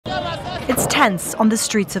It's tense on the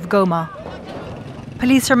streets of Goma.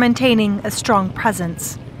 Police are maintaining a strong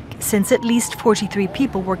presence, since at least 43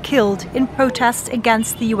 people were killed in protests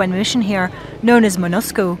against the UN mission here, known as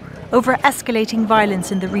MONUSCO, over escalating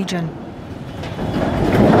violence in the region.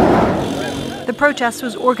 The protest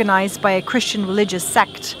was organized by a Christian religious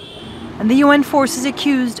sect, and the UN force is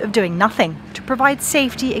accused of doing nothing to provide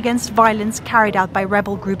safety against violence carried out by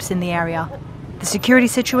rebel groups in the area. The security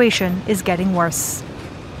situation is getting worse.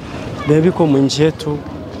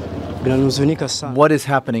 What is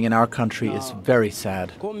happening in our country is very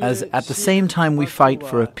sad, as at the same time we fight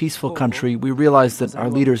for a peaceful country, we realize that our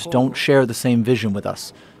leaders don't share the same vision with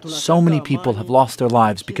us. So many people have lost their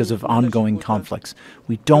lives because of ongoing conflicts.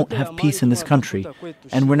 We don't have peace in this country,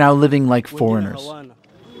 and we're now living like foreigners.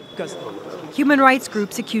 Human rights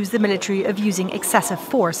groups accuse the military of using excessive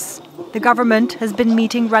force. The government has been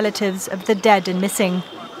meeting relatives of the dead and missing,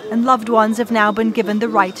 and loved ones have now been given the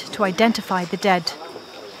right to identify the dead.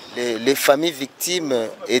 As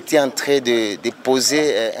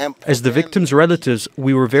the victims' relatives,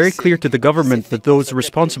 we were very clear to the government that those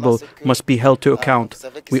responsible must be held to account.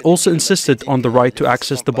 We also insisted on the right to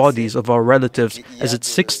access the bodies of our relatives, as it's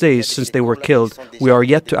 6 days since they were killed. We are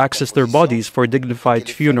yet to access their bodies for a dignified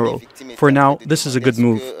funeral. For now, this is a good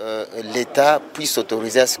move.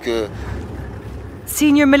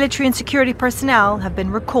 Senior military and security personnel have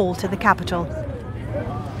been recalled to the capital.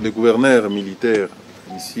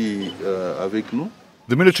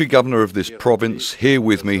 The military governor of this province, here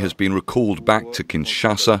with me, has been recalled back to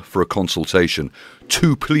Kinshasa for a consultation.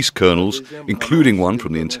 2 police colonels, including one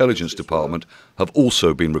from the intelligence department, have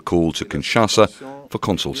also been recalled to Kinshasa for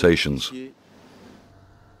consultations.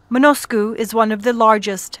 MONUSCO is one of the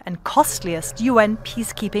largest and costliest UN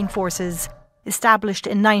peacekeeping forces, established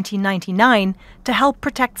in 1999 to help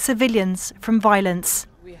protect civilians from violence.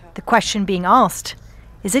 The question being asked,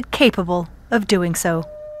 is it capable of doing so?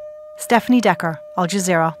 Stefanie, Dekker, Al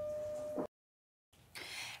Jazeera.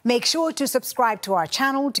 Make sure to subscribe to our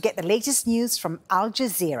channel to get the latest news from Al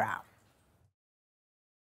Jazeera.